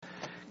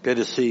Good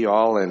to see you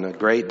all, and a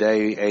great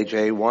day,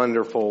 AJ.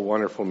 Wonderful,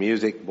 wonderful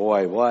music.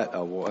 Boy, what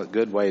a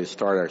good way to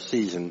start our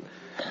season.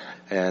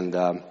 And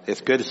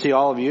it's good to see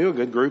all of you, a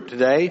good group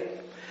today.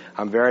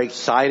 I'm very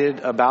excited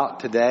about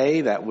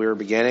today that we're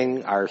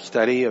beginning our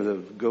study of the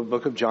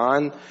book of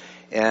John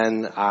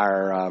and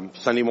our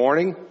Sunday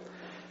morning.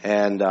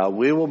 And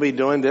we will be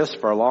doing this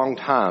for a long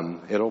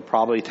time. It'll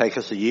probably take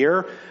us a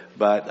year,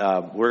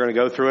 but we're going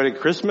to go through it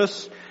at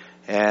Christmas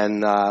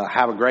and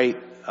have a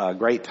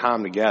great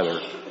time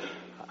together.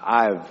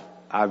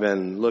 I've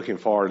been looking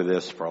forward to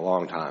this for a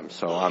long time,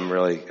 so I'm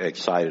really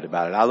excited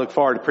about it. I look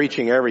forward to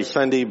preaching every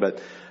Sunday,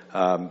 but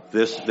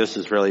this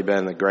has really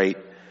been a great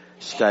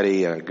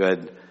study and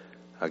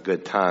a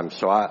good time.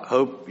 So I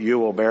hope you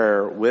will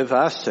bear with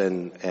us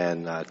and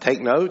take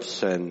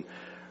notes and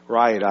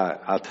write.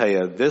 I'll tell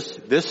you,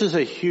 this is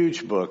a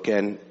huge book,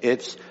 and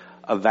it's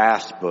a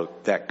vast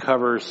book that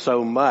covers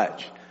so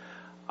much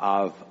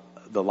of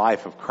the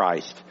life of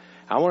Christ.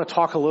 I want to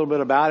talk a little bit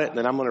about it, and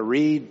then I'm going to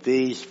read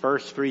these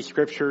first three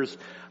scriptures.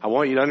 I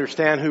want you to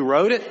understand who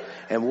wrote it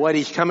and what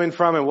he's coming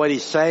from and what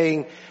he's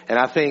saying. And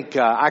I think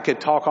I could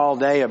talk all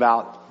day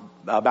about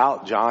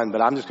John,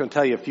 but I'm just going to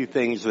tell you a few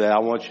things that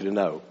I want you to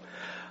know.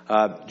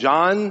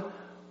 John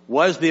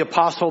was the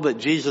apostle that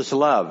Jesus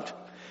loved.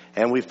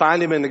 And we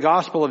find him in the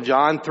Gospel of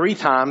John 3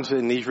 times,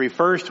 and he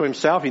refers to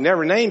himself. He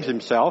never names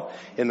himself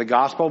in the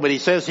Gospel, but he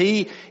says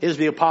he is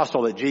the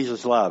apostle that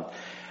Jesus loved.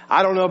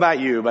 I don't know about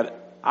you, but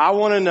I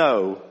want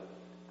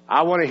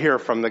to hear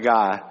from the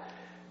guy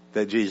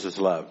that Jesus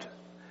loved.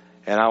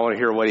 And I want to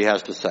hear what he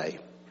has to say.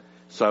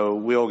 So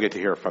we'll get to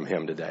hear from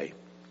him today.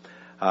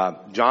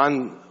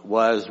 John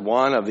was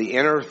one of the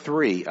inner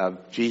 3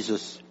 of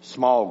Jesus'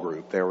 small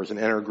group. There was an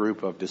inner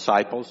group of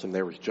disciples, and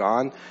there was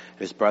John and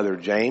his brother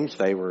James.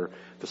 They were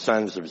the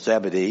sons of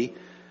Zebedee,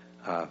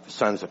 the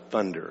sons of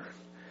thunder.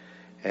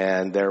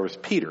 And there was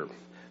Peter.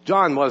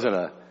 John wasn't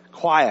a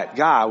quiet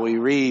guy. We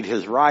read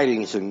his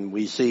writings and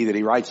we see that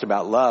he writes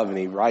about love, and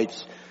he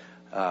writes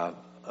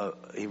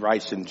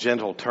in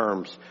gentle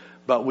terms.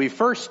 But we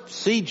first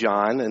see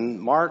John in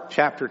Mark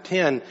chapter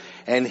 10,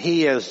 and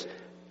he is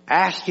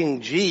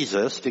asking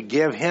Jesus to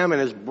give him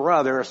and his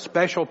brother a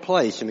special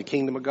place in the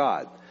kingdom of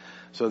God.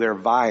 So they're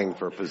vying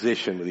for a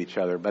position with each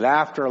other. But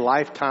after a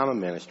lifetime of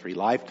ministry,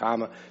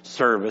 lifetime of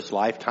service,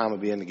 lifetime of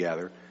being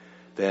together,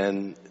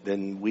 then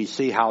we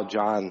see how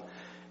John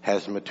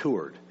has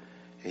matured.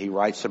 He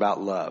writes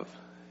about love,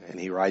 and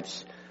he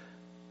writes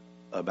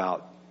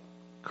about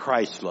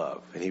Christ's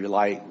love, and he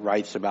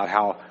writes about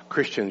how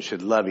Christians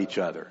should love each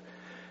other.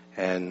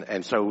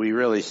 And so we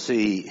really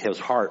see his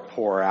heart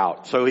pour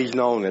out. So he's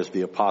known as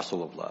the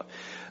apostle of love.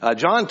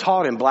 John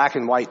taught in black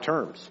and white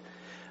terms.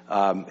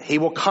 He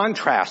will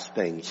contrast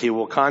things. He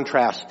will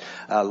contrast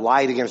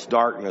light against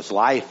darkness,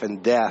 life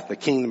and death, the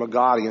kingdom of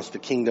God against the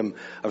kingdom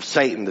of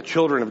Satan, the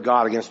children of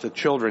God against the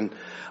children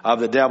of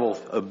the devil,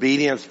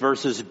 obedience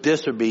versus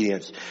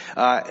disobedience.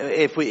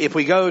 If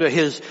we go to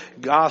his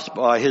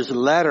gospel, his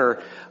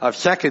letter of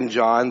 2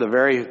 John,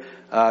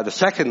 the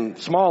second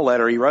small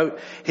letter he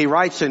wrote, he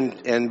writes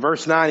in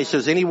verse 9, he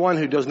says, anyone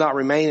who does not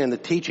remain in the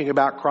teaching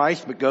about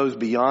Christ but goes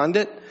beyond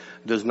it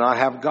does not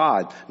have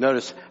God.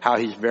 Notice how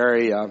he's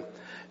very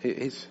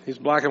He's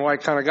black and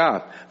white kind of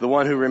guy. The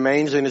one who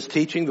remains in his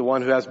teaching, the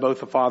one who has both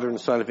the Father and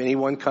the Son. If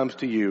anyone comes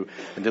to you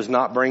and does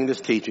not bring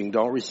this teaching,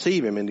 don't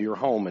receive him into your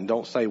home, and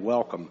don't say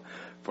welcome,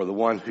 for the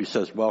one who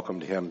says welcome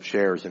to him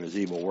shares in his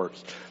evil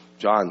works.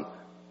 John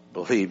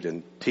believed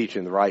in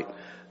teaching the right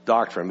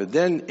doctrine. But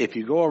then if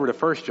you go over to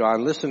 1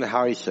 John, listen to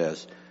how he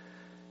says,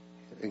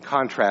 and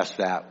contrast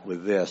that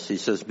with this. He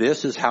says,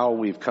 this is how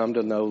we've come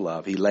to know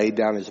love. He laid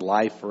down his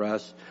life for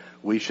us.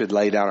 We should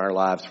lay down our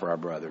lives for our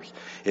brothers.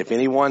 If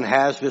anyone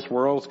has this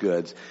world's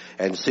goods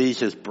and sees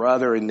his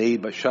brother in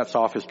need but shuts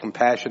off his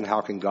compassion,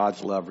 how can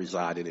God's love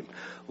reside in him?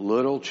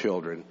 Little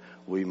children,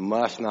 we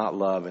must not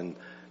love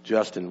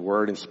just in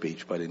word and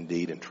speech, but in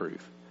deed and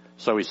truth.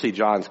 So we see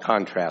John's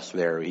contrast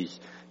there.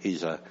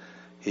 He's a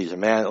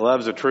man that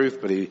loves the truth,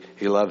 but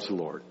he loves the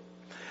Lord.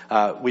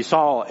 We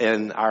saw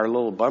in our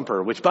little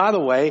bumper, which by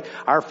the way,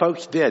 our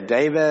folks did.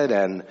 David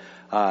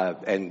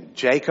and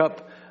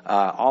Jacob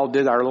all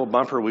did our little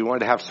bumper. We wanted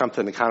to have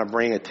something to kind of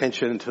bring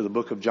attention to the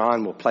book of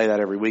John. We'll play that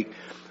every week.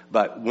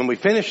 But when we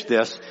finished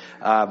this,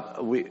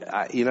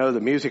 the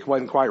music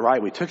wasn't quite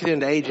right. We took it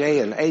into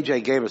AJ, and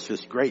AJ gave us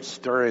this great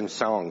stirring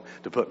song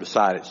to put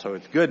beside it. So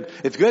it's good.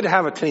 It's good to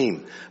have a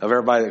team of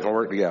everybody that can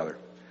work together.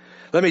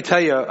 Let me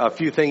tell you a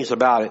few things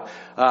about it.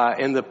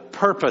 In the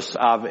purpose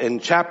in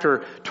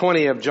chapter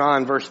 20 of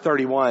John, verse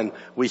 31,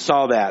 we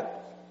saw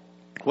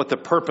what the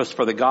purpose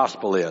for the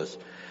gospel is.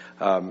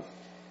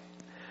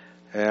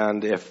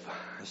 And I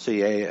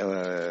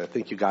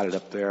think you got it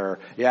up there.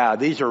 Yeah,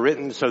 these are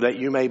written so that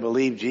you may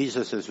believe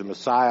Jesus is the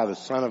Messiah, the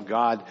Son of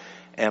God,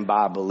 and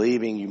by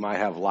believing you might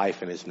have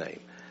life in his name.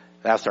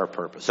 That's our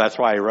purpose. That's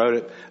why he wrote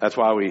it. That's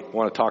why we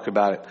want to talk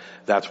about it.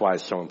 That's why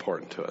it's so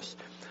important to us.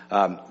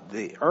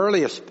 The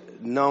earliest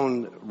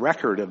known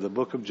record of the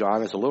book of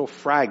John is a little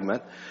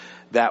fragment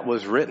that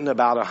was written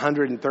about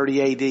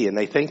 130 AD, and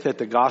they think that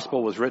the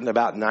gospel was written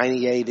about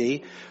 90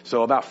 AD.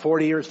 So about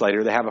 40 years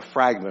later, they have a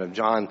fragment of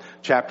John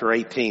chapter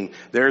 18.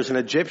 There's an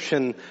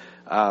Egyptian,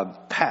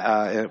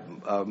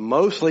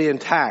 mostly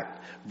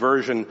intact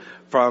version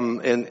from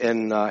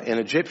in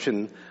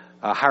Egyptian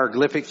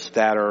hieroglyphics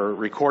that are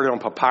recorded on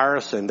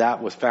papyrus, and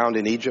that was found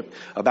in Egypt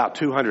about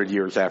 200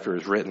 years after it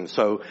was written.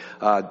 So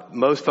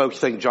most folks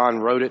think John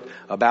wrote it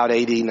about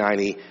AD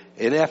 90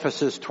 in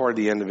Ephesus toward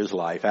the end of his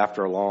life,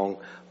 after a long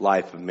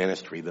life of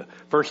ministry. The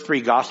first three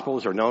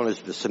Gospels are known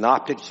as the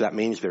Synoptics. That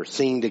means they're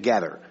seen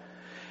together.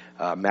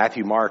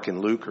 Matthew, Mark,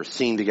 and Luke are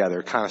seen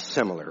together, kind of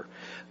similar.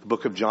 The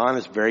book of John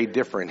is very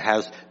different,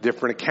 has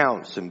different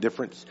accounts and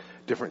different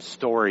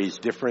stories,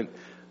 different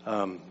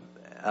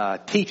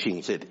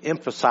teachings. It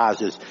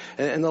emphasizes.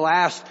 And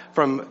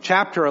from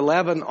chapter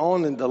 11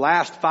 on, in the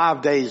last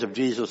 5 days of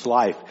Jesus'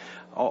 life,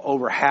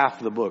 over half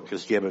of the book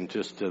is given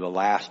just to the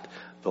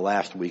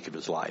last week of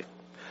his life.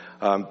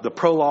 The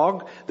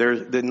prologue,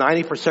 there's the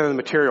 90% of the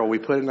material we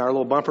put in our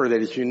little bumper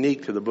that is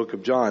unique to the book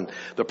of John.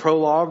 The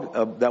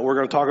prologue that we're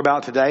going to talk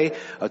about today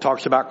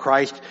talks about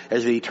Christ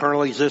as the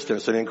eternal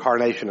existence and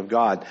incarnation of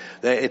God.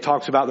 It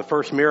talks about the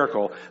first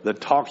miracle.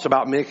 That talks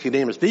about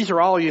Nicodemus. These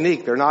are all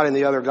unique. They're not in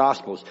the other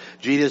Gospels.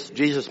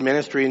 Jesus'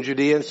 ministry in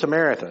Judea and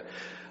Samaria.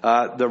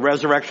 The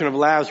resurrection of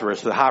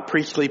Lazarus, the high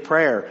priestly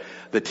prayer,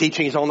 the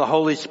teachings on the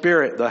Holy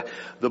Spirit,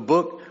 the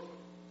book,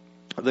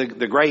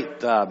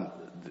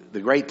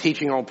 the great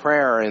teaching on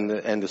prayer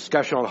and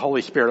discussion on the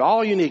Holy Spirit,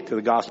 all unique to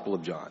the Gospel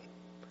of John.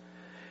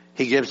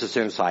 He gives us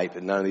insight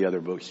that none of the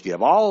other books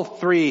give. All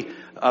four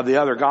of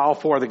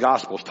the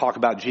Gospels talk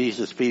about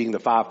Jesus feeding the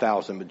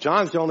 5,000, but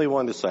John's the only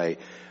one to say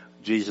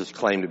Jesus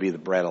claimed to be the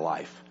bread of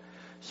life.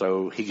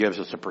 So he gives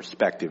us a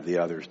perspective the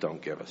others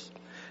don't give us.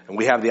 And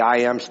we have the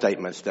I am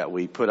statements that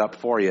we put up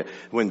for you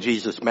when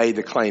Jesus made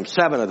the claim.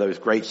 7 of those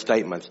great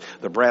statements: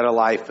 the bread of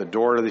life, the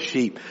door to the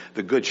sheep,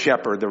 the good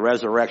shepherd, the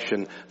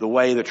resurrection, the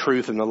way, the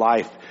truth, and the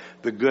life,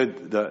 the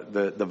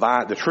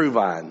vine, the true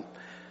vine.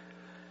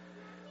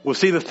 We'll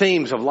see the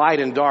themes of light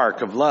and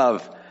dark, of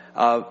love,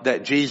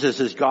 that Jesus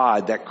is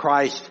God, that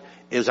Christ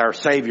is our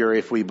Savior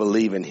if we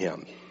believe in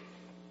Him.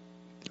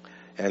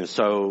 And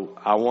so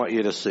I want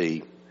you to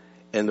see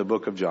in the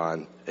book of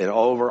John and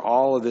over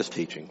all of this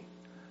teaching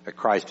that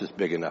Christ is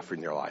big enough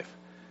in your life.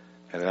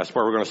 And that's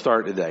where we're going to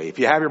start today. If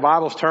you have your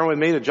Bibles, turn with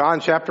me to John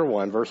chapter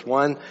 1, verse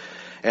 1.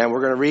 And we're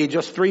going to read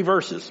just 3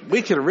 verses.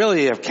 We could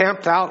really have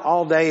camped out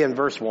all day in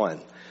verse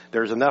 1.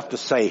 There's enough to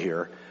say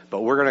here,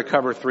 but we're going to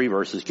cover 3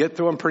 verses. Get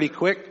through them pretty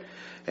quick.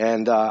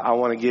 And I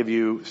want to give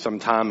you some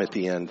time at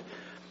the end.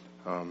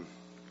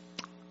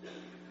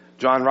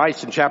 John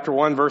writes in chapter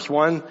 1, verse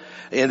 1,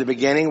 in the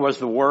beginning was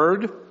the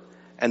Word,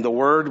 and the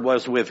Word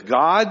was with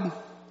God,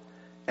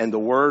 and the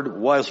Word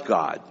was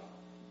God.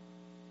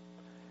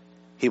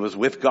 He was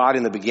with God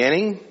in the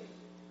beginning.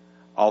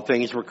 All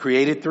things were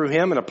created through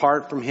Him, and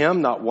apart from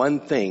Him, not one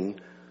thing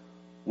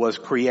was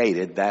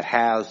created that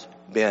has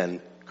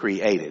been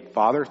created.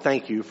 Father,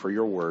 thank you for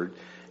your word,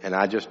 and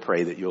I just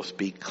pray that you'll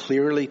speak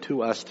clearly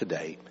to us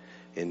today.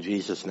 In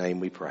Jesus' name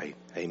we pray.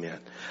 Amen.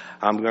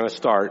 I'm going to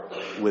start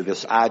with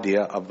this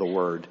idea of the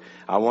Word.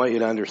 I want you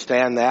to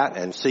understand that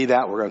and see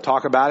that. We're going to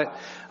talk about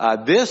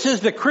it. This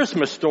is the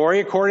Christmas story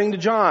according to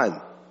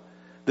John.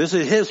 This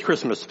is his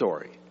Christmas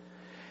story.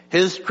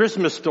 His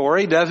Christmas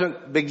story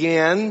doesn't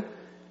begin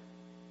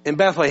in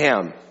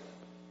Bethlehem.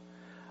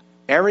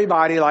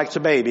 Everybody likes a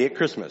baby at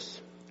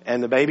Christmas.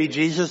 And the baby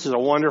Jesus is a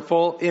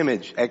wonderful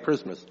image at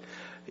Christmas.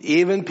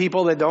 Even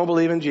people that don't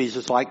believe in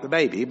Jesus like the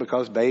baby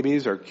because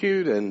babies are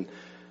cute and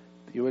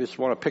you just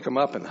want to pick them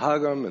up and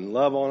hug them and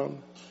love on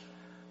them.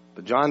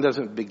 But John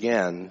doesn't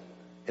begin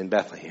in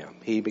Bethlehem.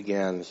 He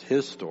begins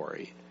his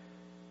story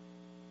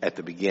at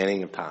the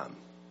beginning of time.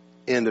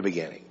 In the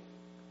beginning.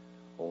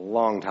 A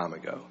long time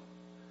ago.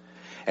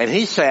 And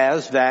he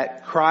says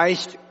that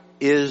Christ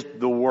is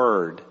the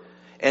Word.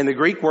 And the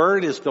Greek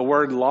word is the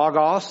word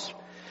logos.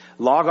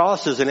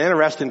 Logos is an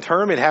interesting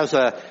term. It has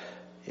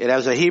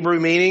a Hebrew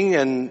meaning,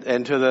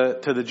 and to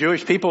the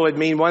Jewish people it would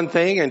mean one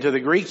thing, and to the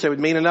Greeks it would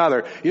mean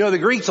another. You know, the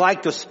Greeks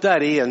like to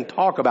study and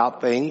talk about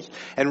things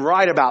and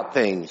write about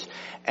things.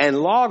 And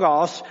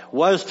logos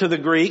was to the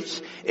Greeks,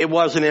 it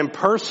was an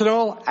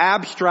impersonal,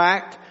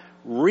 abstract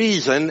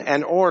reason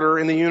and order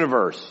in the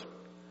universe.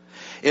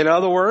 In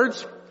other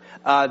words,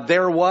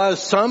 there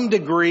was some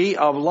degree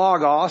of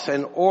logos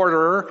and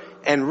order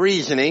and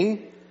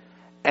reasoning,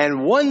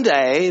 and one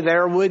day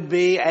there would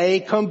be a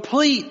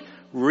complete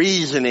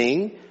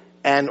reasoning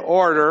and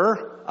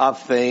order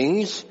of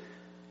things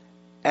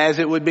as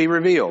it would be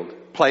revealed.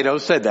 Plato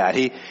said that.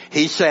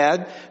 He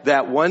said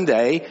that one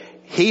day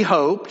he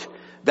hoped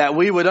that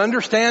we would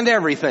understand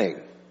everything.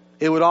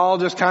 It would all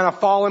just kind of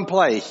fall in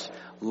place.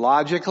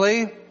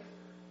 Logically,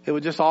 it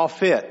would just all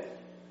fit.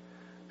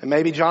 And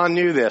maybe John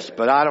knew this,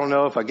 but I don't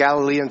know if a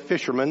Galilean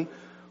fisherman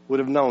would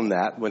have known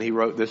that when he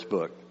wrote this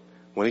book.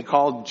 When he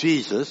called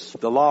Jesus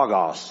the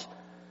Logos.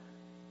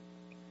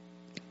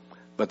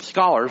 But the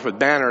scholars would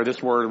banner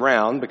this word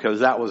around because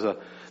that was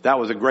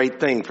a great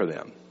thing for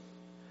them.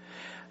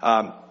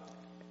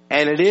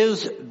 And it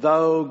is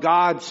though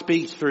God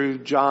speaks through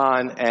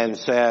John and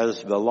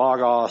says the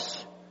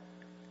Logos,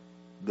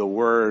 the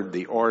word,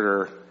 the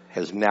order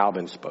has now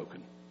been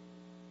spoken.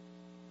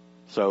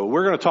 So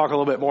we're going to talk a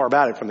little bit more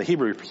about it from the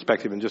Hebrew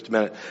perspective in just a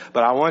minute.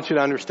 But I want you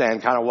to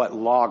understand kind of what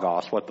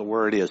Logos, what the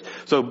word is.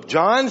 So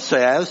John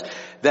says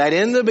that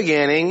in the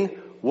beginning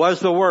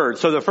was the Word.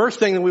 So the first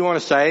thing that we want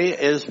to say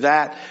is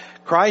that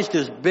Christ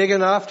is big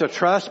enough to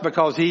trust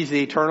because He's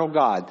the eternal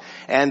God.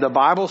 And the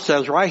Bible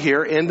says right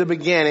here, in the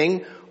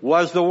beginning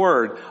was the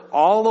Word.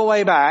 All the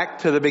way back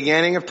to the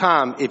beginning of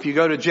time. If you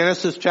go to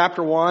Genesis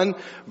chapter 1,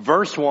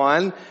 verse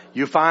 1,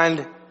 you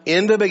find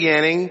in the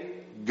beginning,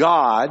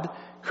 God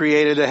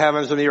created the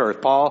heavens and the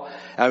earth.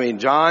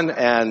 John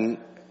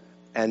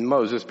and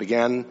Moses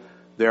began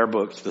their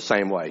books the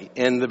same way.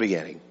 In the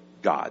beginning,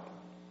 God.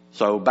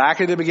 So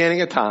back at the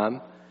beginning of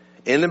time,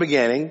 in the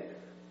beginning,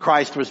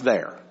 Christ was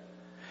there.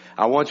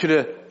 I want you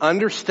to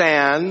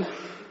understand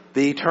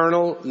the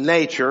eternal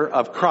nature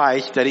of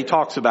Christ that he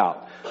talks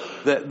about.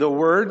 The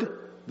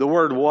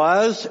word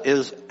was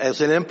is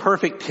as an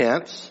imperfect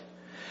tense.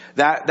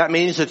 That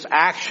means it's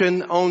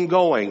action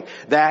ongoing.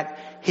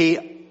 That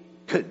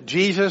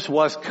Jesus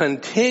was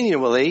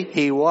continually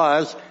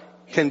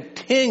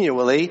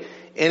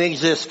in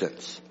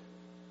existence.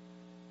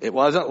 It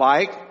wasn't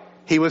like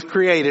he was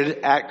created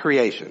at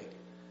creation.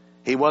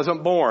 He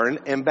wasn't born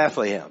in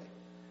Bethlehem.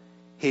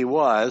 He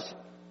was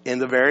in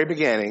the very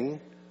beginning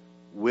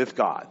with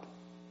God.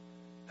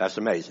 That's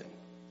amazing.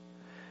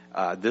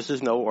 This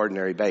is no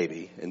ordinary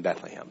baby in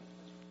Bethlehem.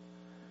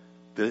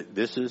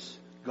 This is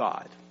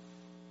God.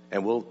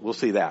 And we'll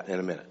see that in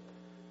a minute.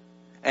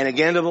 And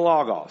again to the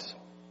Logos.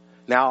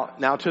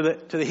 Now to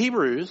the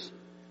Hebrews,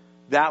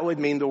 that would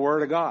mean the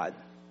Word of God.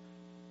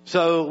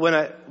 So when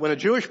a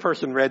Jewish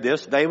person read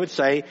this, they would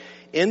say,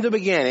 in the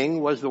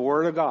beginning was the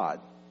Word of God.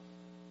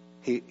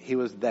 He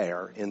was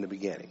there in the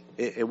beginning.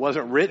 It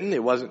wasn't written.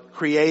 It wasn't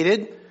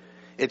created.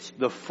 It's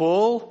the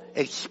full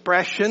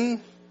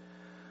expression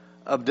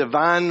of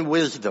divine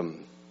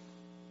wisdom.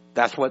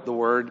 That's what the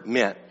word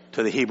meant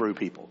to the Hebrew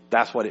people.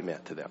 That's what it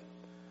meant to them.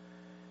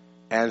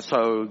 And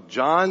so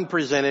John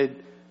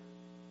presented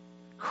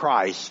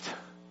Christ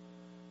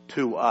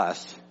to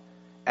us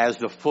as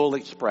the full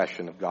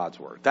expression of God's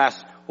Word.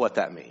 That's what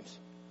that means.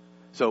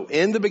 So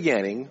in the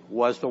beginning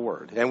was the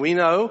Word. And we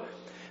know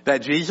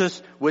that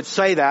Jesus would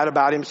say that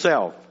about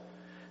himself.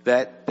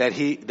 That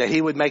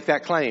he would make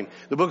that claim.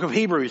 The book of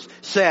Hebrews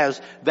says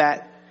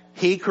that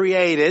he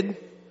created,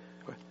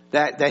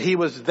 that he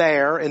was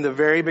there in the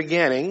very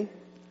beginning,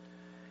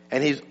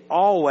 and he's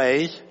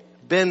always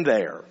been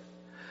there.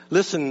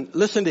 Listen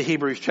to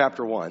Hebrews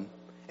chapter 1.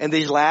 In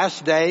these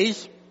last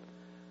days,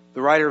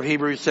 the writer of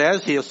Hebrews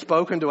says, he has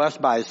spoken to us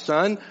by his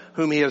Son,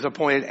 whom he has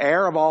appointed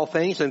heir of all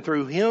things, and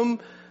through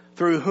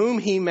whom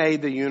he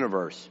made the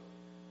universe.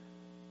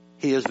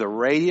 He is the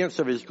radiance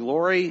of his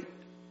glory,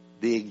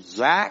 the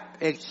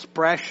exact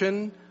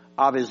expression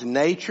of his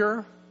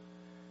nature,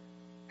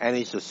 and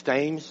he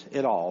sustains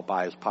it all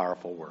by his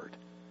powerful word.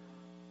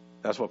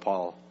 That's what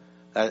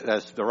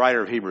that's the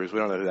writer of Hebrews. We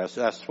don't know who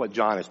that's what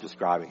John is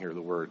describing here,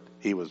 the word.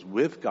 He was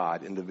with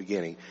God in the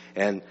beginning,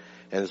 and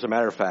as a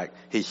matter of fact,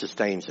 he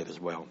sustains it as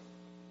well.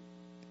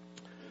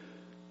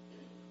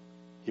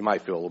 You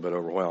might feel a little bit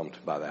overwhelmed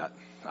by that.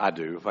 I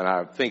do. When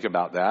I think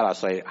about that, I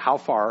say, how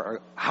far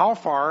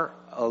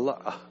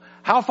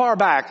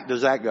back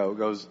does that go? It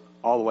goes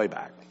all the way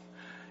back.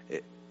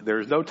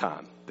 There's no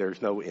time. There's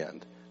no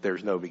end.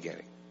 There's no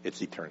beginning. It's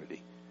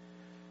eternity.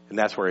 And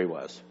that's where he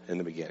was in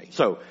the beginning.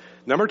 So,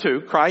 number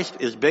 2,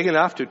 Christ is big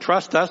enough to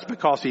trust us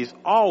because he's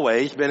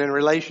always been in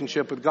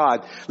relationship with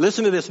God.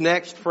 Listen to this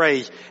next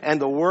phrase.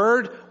 And the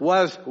Word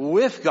was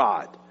with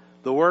God.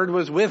 The Word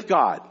was with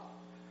God.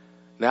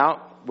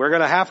 Now, we're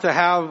going to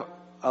have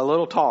a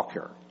little talk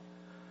here.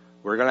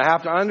 We're going to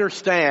have to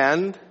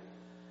understand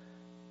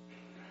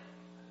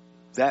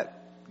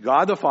that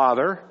God the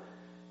Father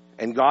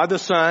and God the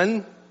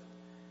Son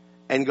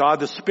and God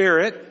the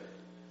Spirit,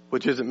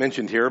 which isn't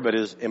mentioned here but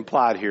is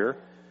implied here,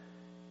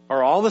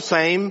 are all the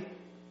same,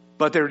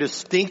 but they're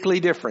distinctly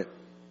different.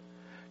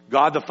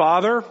 God the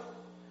Father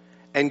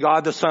and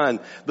God the Son.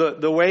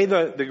 The way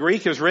the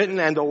Greek is written,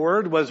 and the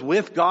Word was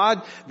with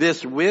God,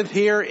 this with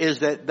here is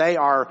that they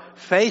are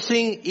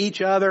facing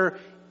each other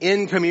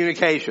in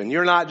communication.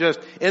 You're not just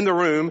in the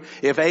room.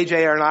 If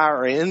AJ and I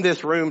are in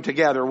this room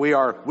together, we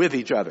are with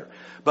each other.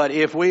 But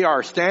if we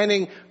are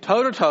standing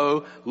toe to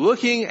toe,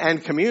 looking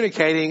and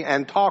communicating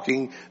and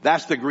talking,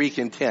 that's the Greek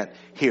intent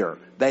here.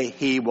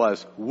 He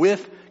was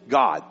with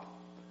God.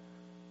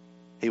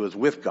 He was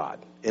with God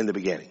in the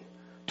beginning.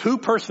 2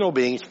 personal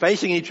beings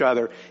facing each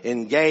other,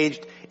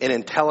 engaged in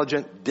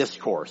intelligent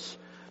discourse.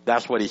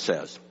 That's what he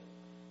says.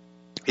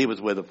 He was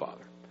with the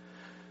Father.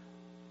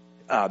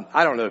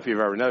 I don't know if you've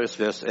ever noticed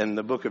this in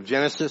the book of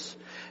Genesis.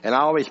 And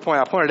I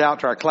pointed out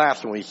to our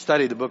class when we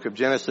studied the book of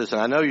Genesis,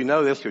 and I know you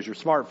know this because you're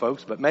smart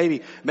folks, but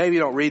maybe you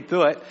don't read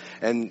through it,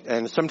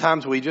 and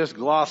sometimes we just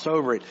gloss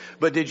over it.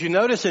 But did you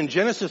notice in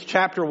Genesis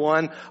chapter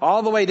 1,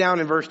 all the way down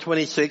in verse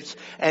 26,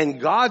 and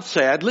God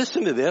said,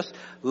 listen to this,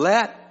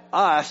 let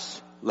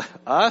us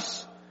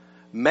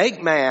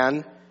make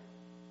man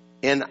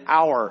in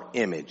our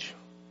image,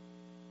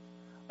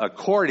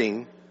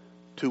 according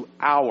to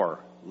our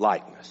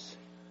likeness.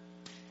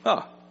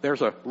 Oh,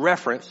 there's a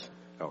reference.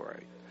 All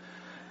right.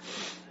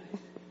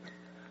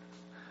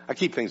 I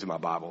keep things in my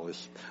Bible.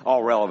 It's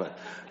all relevant.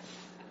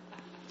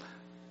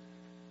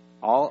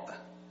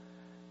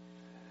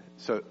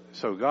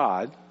 So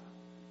God,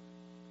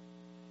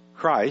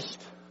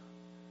 Christ,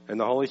 and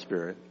the Holy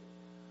Spirit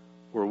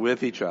were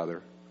with each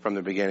other from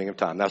the beginning of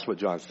time. That's what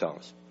John's telling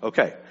us.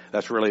 Okay,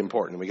 that's really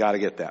important. We got to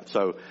get that.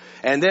 So,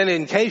 and then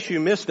in case you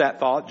missed that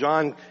thought,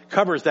 John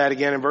covers that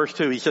again in verse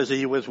 2. He says that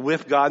he was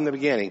with God in the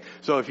beginning.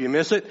 So if you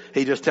miss it,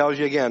 he just tells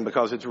you again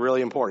because it's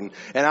really important.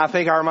 And I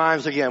think our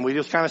minds, again, we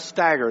just kind of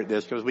stagger at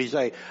this because we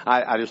say,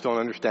 I just don't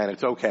understand.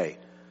 It's okay.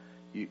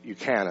 You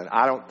can. And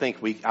I don't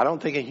think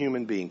a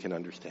human being can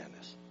understand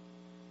this.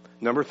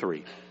 Number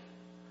 3,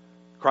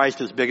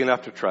 Christ is big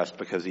enough to trust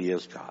because he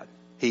is God.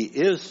 He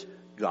is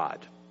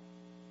God.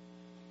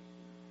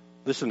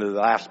 Listen to the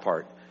last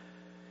part.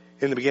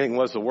 In the beginning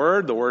was the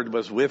Word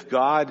was with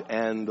God,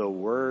 and the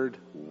Word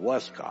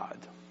was God.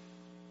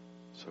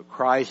 So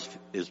Christ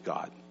is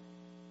God.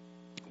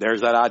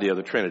 There's that idea of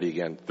the Trinity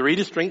again. 3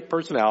 distinct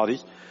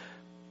personalities.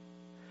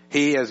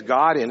 He is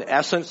God in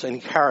essence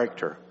and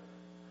character.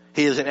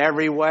 He is in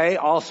every way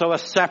also a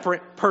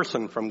separate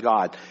person from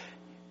God.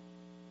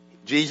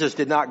 Jesus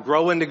did not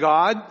grow into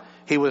God.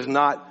 He was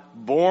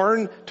not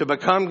born to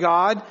become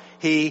God.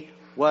 He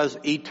was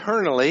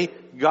eternally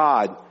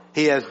God.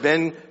 He has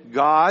been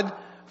God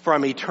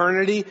from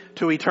eternity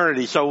to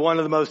eternity. So one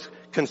of the most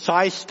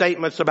concise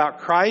statements about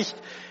Christ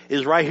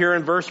is right here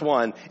in verse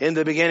 1. In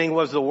the beginning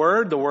was the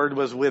Word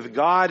was with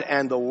God,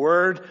 and the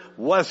Word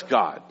was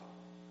God.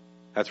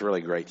 That's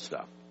really great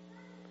stuff.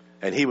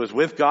 And he was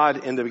with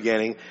God in the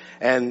beginning.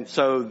 And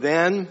so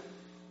then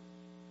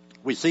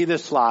we see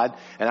this slide,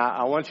 and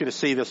I want you to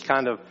see this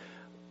kind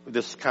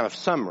of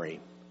summary.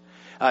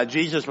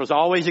 Jesus was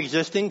always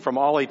existing from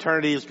all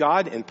eternity as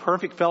God in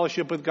perfect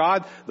fellowship with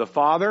God, the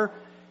Father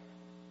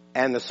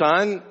and the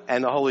Son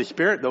and the Holy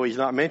Spirit. Though he's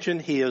not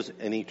mentioned, he is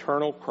an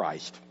eternal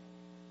Christ.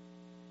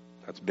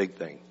 That's a big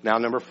thing. Now,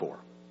 number 4.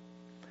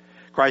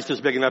 Christ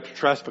is big enough to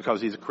trust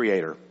because he's a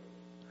creator.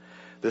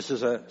 This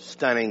is a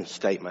stunning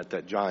statement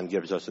that John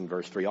gives us in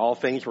verse 3. All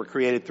things were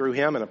created through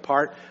him, and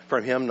apart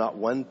from him, not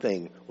one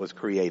thing was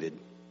created.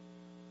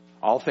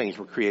 All things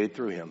were created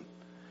through him.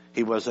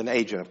 He was an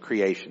agent of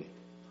creation.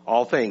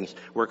 All things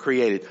were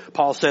created.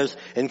 Paul says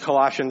in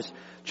Colossians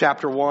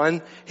chapter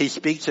 1, he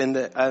speaks in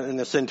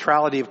the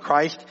centrality of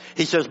Christ.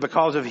 He says,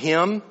 because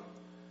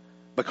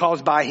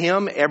by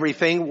him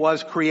everything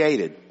was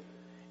created,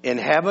 in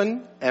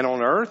heaven and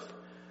on earth,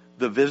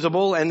 the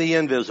visible and the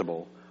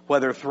invisible.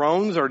 Whether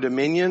thrones or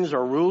dominions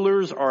or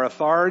rulers or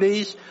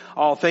authorities,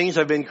 all things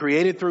have been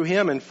created through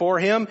him and for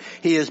him.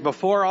 He is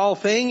before all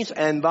things,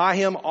 and by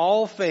him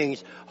all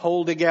things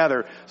hold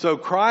together. So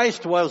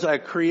Christ was a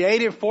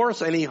creative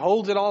force, and he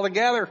holds it all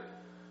together.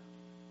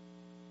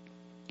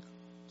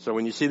 So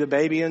when you see the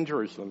baby in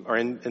Jerusalem, or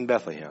in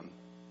Bethlehem,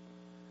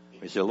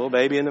 you see a little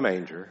baby in the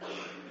manger,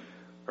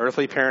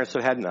 earthly parents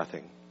that had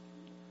nothing,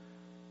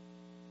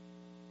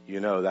 you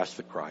know that's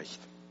the Christ,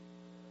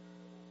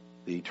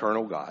 the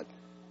eternal God,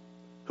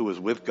 who was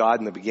with God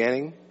in the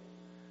beginning,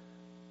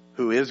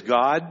 who is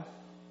God,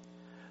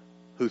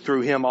 who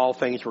through him all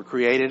things were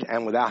created,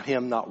 and without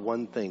him not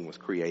one thing was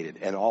created,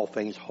 and all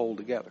things hold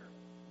together.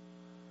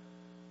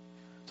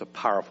 It's a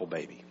powerful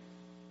baby.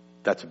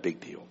 That's a big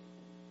deal.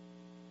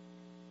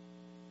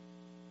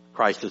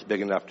 Christ is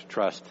big enough to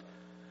trust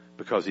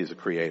because he's a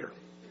creator.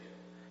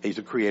 He's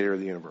a creator of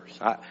the universe.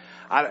 I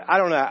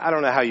don't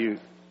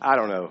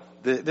know.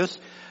 This,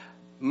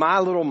 my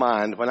little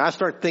mind, when I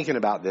start thinking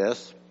about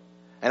this,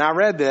 and I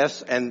read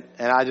this, and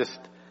I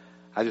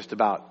just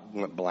about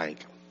went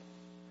blank.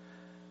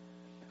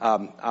 I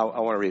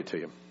want to read it to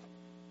you.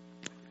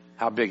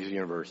 How big is the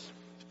universe?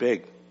 It's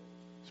big.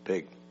 It's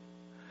big.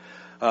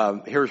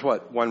 Here's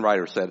what one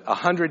writer said.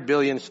 100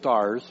 billion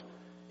stars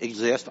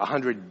exist,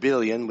 100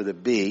 billion with a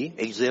B,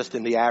 exist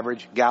in the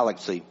average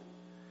galaxy.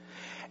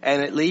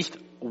 And at least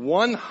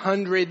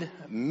 100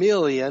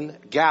 million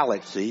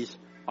galaxies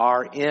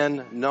are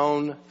in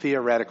known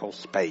theoretical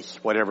space,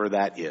 whatever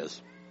that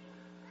is.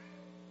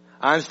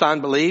 Einstein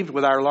believed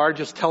with our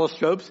largest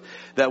telescopes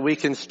that we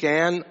can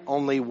scan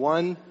only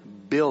 1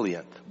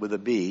 billionth with a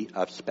B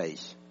of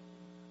space.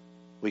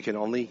 We can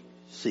only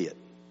see it,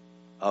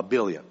 a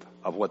billionth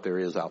of what there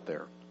is out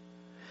there.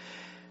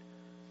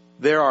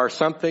 There are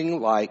something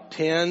like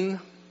 10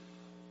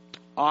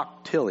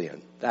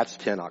 octillion. That's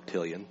 10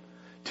 octillion.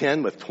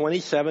 10 with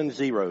 27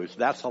 zeros.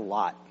 That's a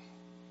lot.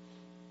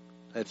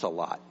 It's a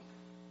lot.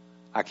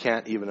 I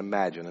can't even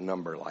imagine a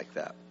number like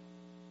that.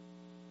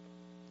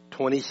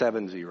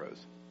 27 zeros.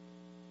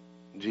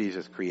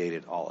 Jesus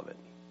created all of it.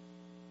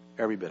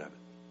 Every bit of it.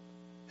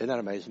 Isn't that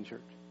amazing,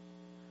 church?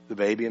 The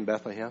baby in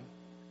Bethlehem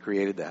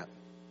created that.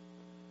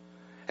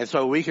 And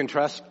so we can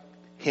trust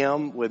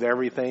him with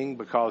everything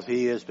because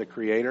he is the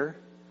creator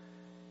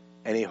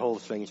and he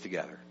holds things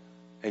together.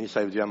 And you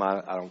say, Jim,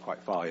 I don't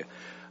quite follow you.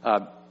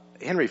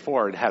 Henry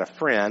Ford had a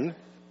friend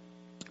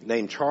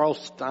named Charles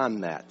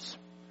Steinmetz.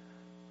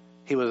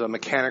 He was a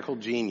mechanical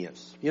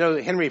genius. You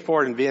know, Henry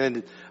Ford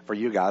invented, for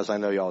you guys, I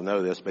know you all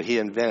know this, but he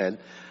invented,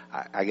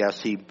 I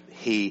guess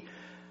he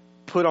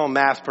put on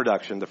mass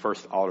production the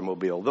first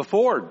automobile, the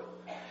Ford.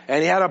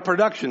 And he had a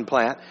production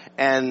plant.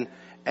 And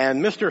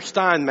Mr.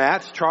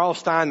 Steinmetz, Charles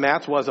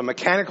Steinmetz, was a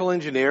mechanical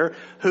engineer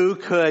who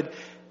could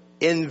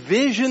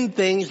envision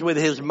things with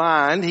his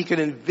mind. He could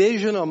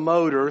envision a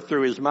motor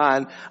through his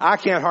mind. I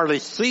can't hardly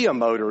see a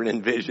motor and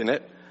envision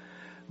it.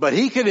 But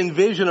he could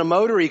envision a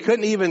motor he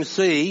couldn't even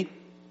see.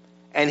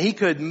 And he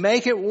could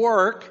make it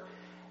work.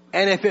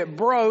 And if it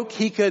broke,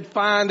 he could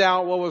find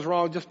out what was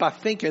wrong just by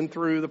thinking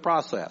through the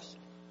process.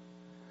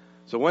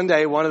 So one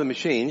day, one of the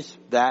machines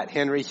that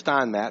Henry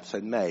Steinmetz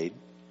had made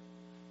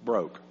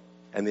broke.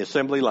 And the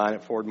assembly line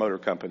at Ford Motor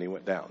Company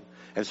went down.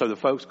 And so the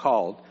folks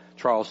called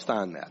Charles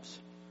Steinmetz.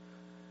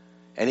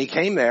 And he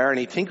came there and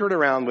he tinkered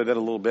around with it a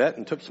little bit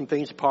and took some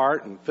things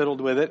apart and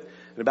fiddled with it.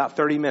 In about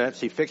 30 minutes,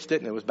 he fixed it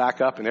and it was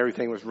back up and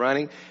everything was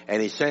running.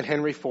 And he sent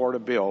Henry Ford a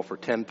bill for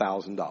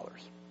 $10,000.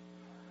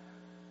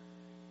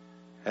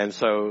 And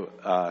so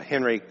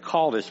Henry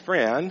called his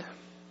friend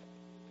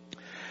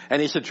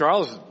and he said,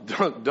 Charles,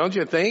 don't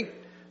you think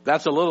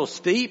that's a little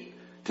steep?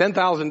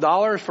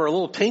 $10,000 for a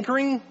little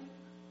tinkering?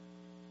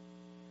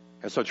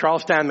 And so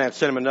Charles Steinmetz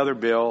sent him another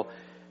bill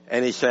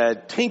and he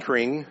said,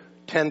 tinkering,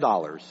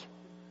 $10.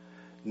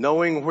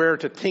 Knowing where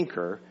to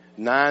tinker,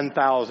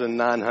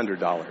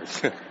 $9,900.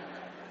 Isn't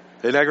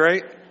that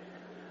great?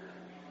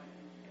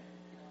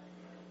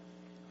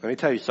 Let me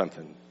tell you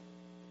something.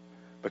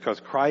 Because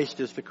Christ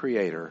is the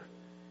creator,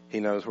 he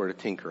knows where to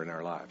tinker in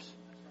our lives.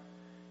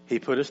 He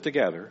put us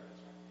together,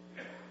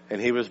 and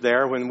he was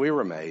there when we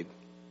were made,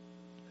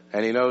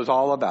 and he knows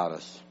all about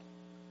us,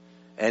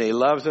 and he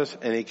loves us,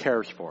 and he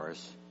cares for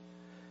us.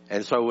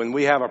 And so when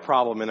we have a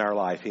problem in our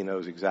life, he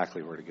knows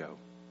exactly where to go.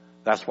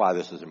 That's why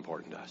this is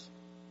important to us.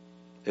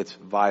 It's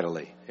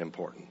vitally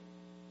important.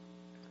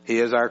 He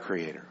is our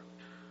creator.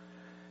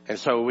 And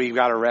so we've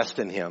got to rest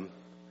in him.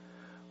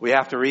 We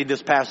have to read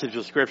this passage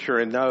of Scripture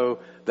and know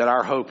that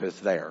our hope is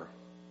there.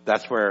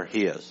 That's where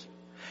he is.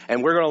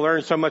 And we're going to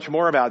learn so much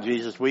more about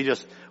Jesus. We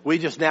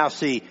just now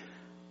see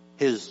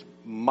his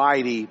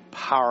mighty,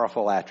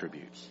 powerful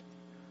attributes.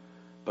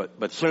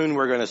 But soon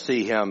we're going to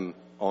see him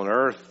on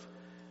earth,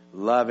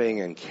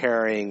 loving and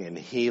caring and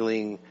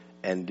healing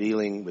and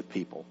dealing with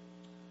people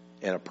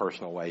in a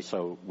personal way.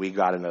 So we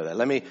got to know that.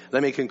 Let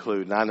me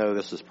conclude. And I know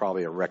this is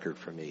probably a record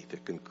for me to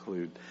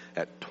conclude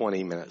at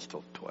 20 minutes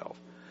till 12.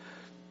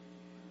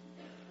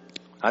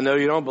 I know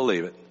you don't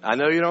believe it. I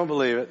know you don't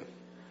believe it.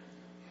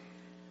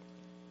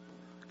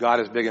 God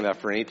is big enough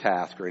for any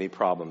task or any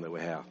problem that we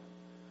have.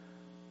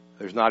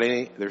 There's not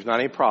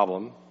any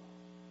problem.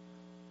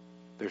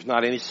 There's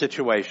not any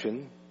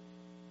situation.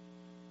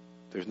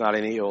 There's not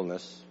any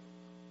illness.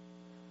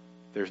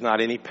 There's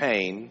not any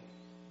pain.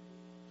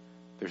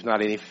 There's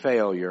not any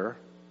failure.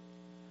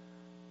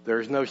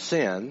 There's no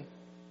sin.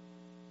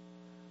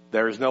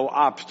 There's no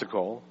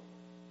obstacle.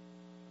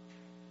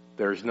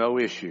 There's no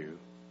issue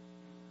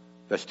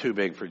that's too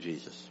big for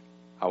Jesus.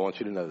 I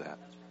want you to know that.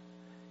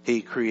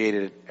 He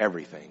created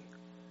everything.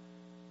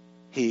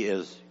 He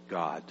is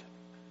God.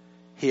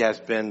 He has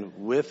been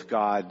with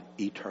God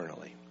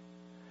eternally.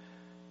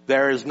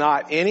 There is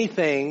not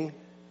anything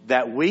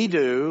that we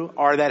do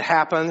or that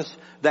happens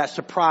that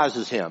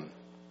surprises him.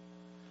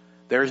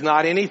 There's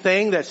not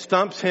anything that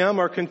stumps him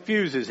or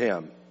confuses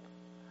him.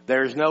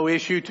 There's no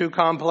issue too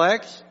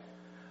complex.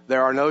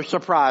 There are no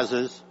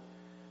surprises.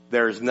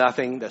 There's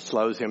nothing that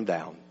slows him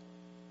down.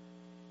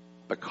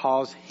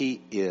 Because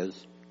he is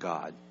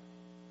God.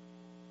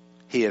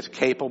 He is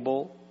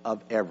capable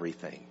of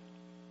everything.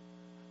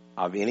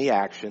 Of any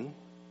action.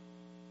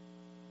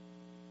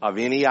 Of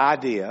any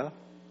idea.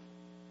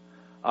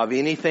 Of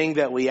anything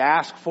that we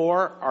ask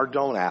for or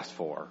don't ask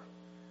for.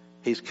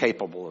 He's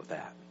capable of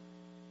that.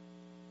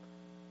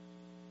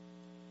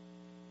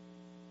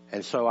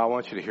 And so I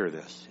want you to hear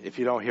this. If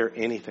you don't hear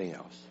anything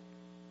else,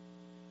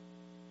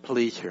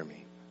 please hear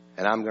me.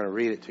 And I'm going to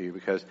read it to you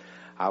because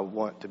I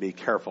want to be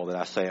careful that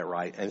I say it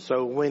right. And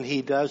so when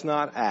he does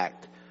not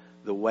act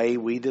the way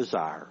we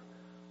desire,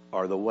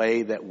 or the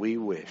way that we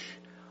wish,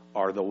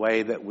 or the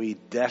way that we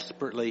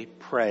desperately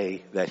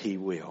pray that he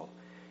will,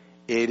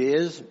 it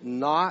is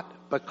not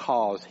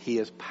because he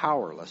is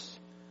powerless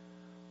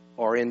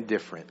or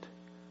indifferent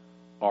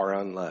or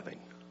unloving.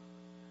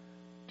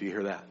 Do you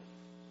hear that?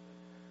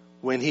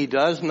 When he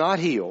does not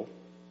heal,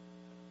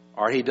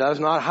 or he does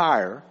not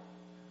hire,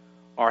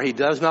 or he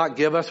does not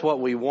give us what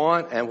we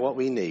want and what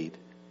we need,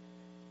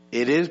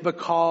 it is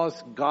because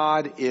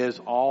God is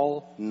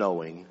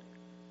all-knowing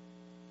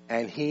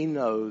and he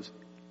knows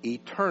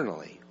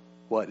eternally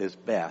what is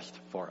best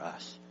for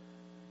us.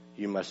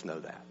 You must know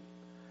that.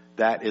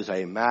 That is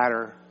a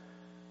matter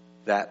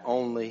that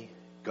only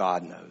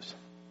God knows.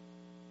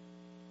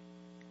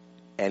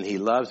 And he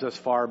loves us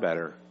far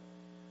better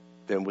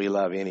than we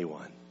love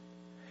anyone.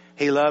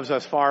 He loves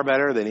us far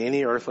better than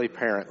any earthly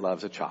parent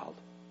loves a child.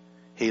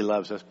 He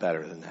loves us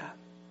better than that.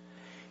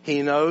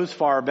 He knows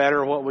far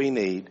better what we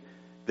need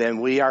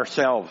than we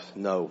ourselves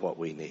know what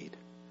we need.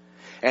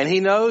 And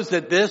He knows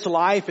that this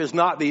life is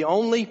not the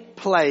only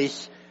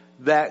place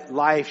that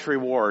life's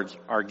rewards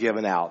are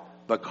given out,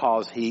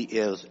 because He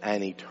is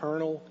an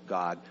eternal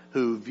God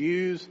who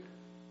views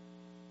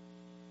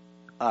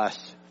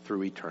us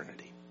through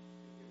eternity.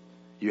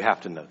 You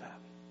have to know that.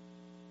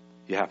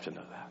 You have to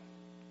know that.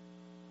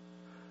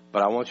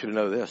 But I want you to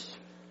know this,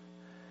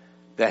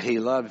 that He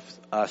loves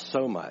us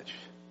so much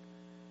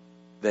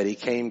that He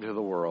came to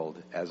the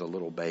world as a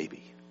little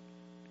baby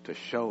to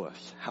show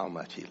us how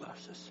much He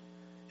loves us.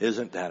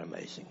 Isn't that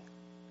amazing?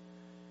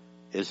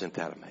 Isn't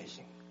that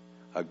amazing?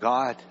 A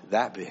God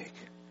that big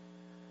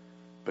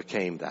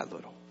became that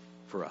little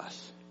for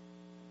us.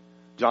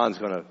 John's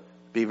going to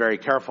be very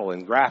careful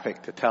and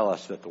graphic to tell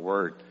us that the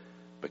Word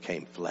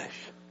became flesh.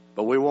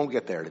 But we won't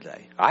get there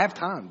today. I have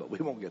time, but we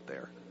won't get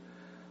there.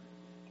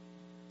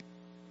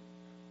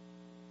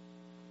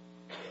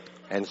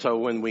 And so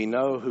when we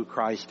know who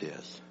Christ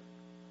is,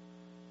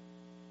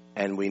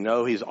 and we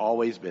know He's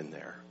always been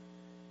there,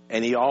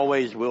 and He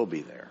always will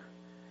be there,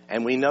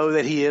 and we know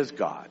that He is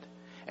God,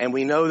 and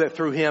we know that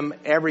through Him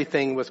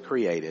everything was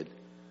created,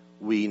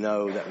 we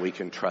know that we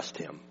can trust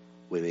Him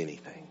with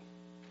anything.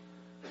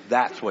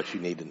 That's what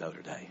you need to know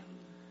today.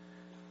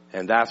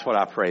 And that's what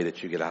I pray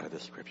that you get out of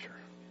this scripture.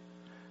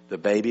 The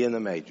baby in the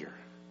manger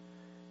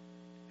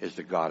is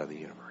the God of the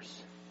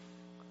universe.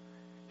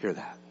 Hear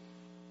that.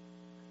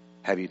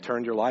 Have you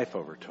turned your life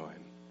over to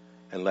Him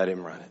and let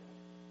Him run it?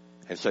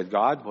 And said,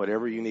 God,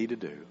 whatever you need to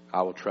do,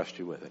 I will trust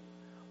you with it.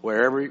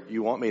 Wherever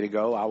you want me to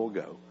go, I will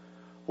go.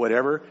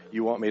 Whatever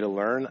you want me to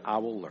learn, I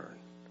will learn.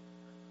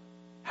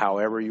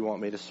 However you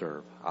want me to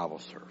serve, I will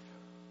serve.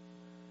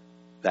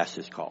 That's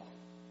His call.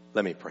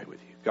 Let me pray with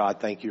you. God,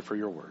 thank you for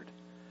your word.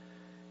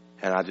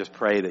 And I just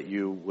pray that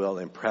you will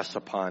impress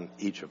upon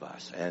each of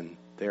us. And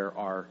there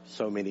are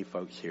so many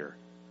folks here,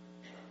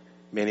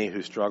 many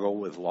who struggle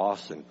with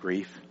loss and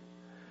grief,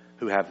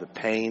 who have the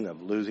pain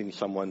of losing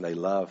someone they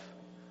love.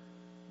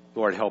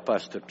 Lord, help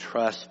us to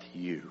trust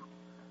you,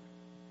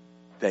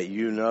 that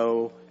you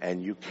know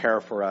and you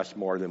care for us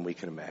more than we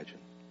can imagine.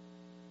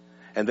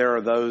 And there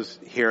are those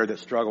here that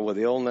struggle with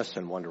illness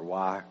and wonder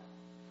why.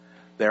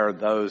 There are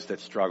those that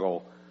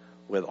struggle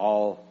with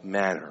all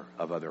manner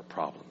of other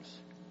problems.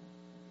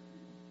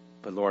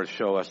 But Lord,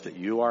 show us that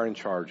you are in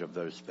charge of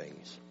those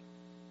things,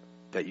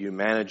 that you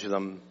manage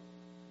them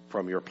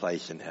from your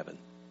place in heaven.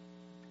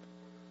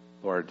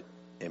 Lord,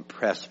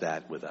 impress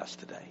that with us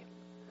today.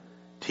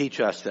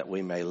 Teach us that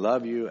we may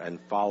love you and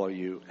follow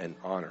you and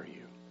honor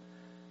you.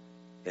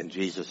 In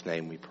Jesus'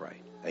 name we pray.